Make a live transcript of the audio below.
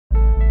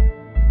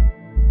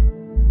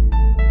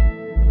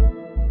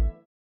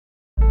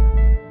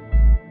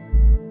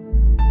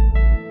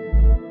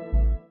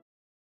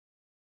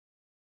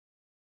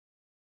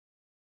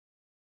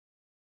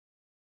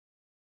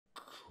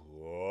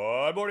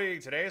Good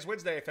morning. Today is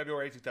Wednesday,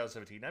 February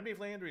 2017. I'm Dave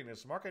Landry, and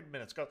this market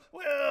minutes go.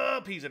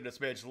 Well, peas in the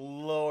smidge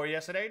lower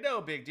yesterday.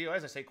 No big deal.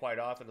 As I say quite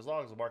often, as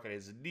long as the market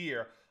is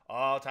near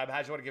all-time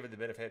highs, you want to give it the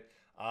benefit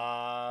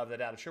of the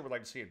doubt. I sure would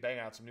like to see it bang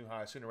out some new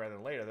highs sooner rather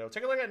than later, though.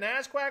 Take a look at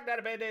NASDAQ. Not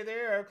a bad day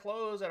there.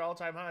 Close at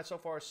all-time highs. So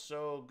far,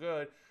 so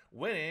good.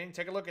 Winning.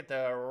 Take a look at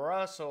the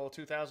Russell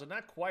 2000.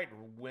 Not quite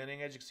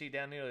winning, as you can see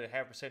down nearly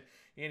 0.5%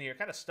 in here.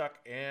 Kind of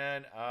stuck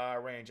in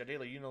range.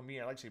 Ideally, you know me,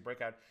 I like to see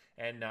breakout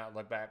and not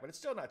look back, but it's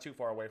still not too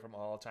far away from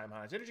all-time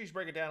highs. Energy's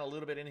breaking down a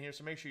little bit in here,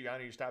 so make sure you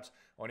honor your stops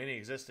on any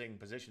existing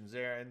positions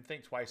there and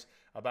think twice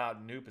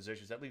about new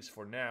positions, at least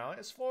for now.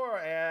 As far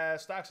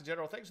as stocks in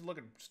general, things are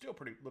looking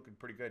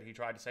pretty good. He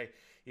tried to say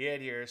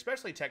in here,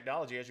 especially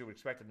technology, as you would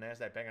expect. The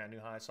NASDAQ banging out new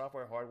highs,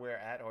 software, hardware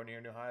at or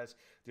near new highs,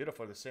 ditto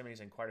for the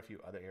semis and quite a few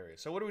other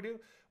areas. So what do?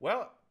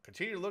 Well,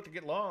 continue to look to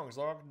get long as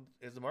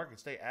the market can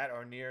stay at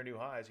or near new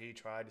highs, he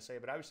tried to say,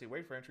 but obviously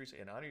wait for entries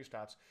and honor your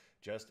stops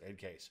just in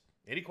case.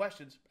 Any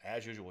questions?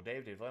 As usual,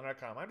 Dave,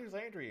 DaveLandry.com. I'm Dave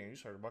Landry, and you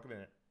started Buck a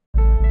Minute.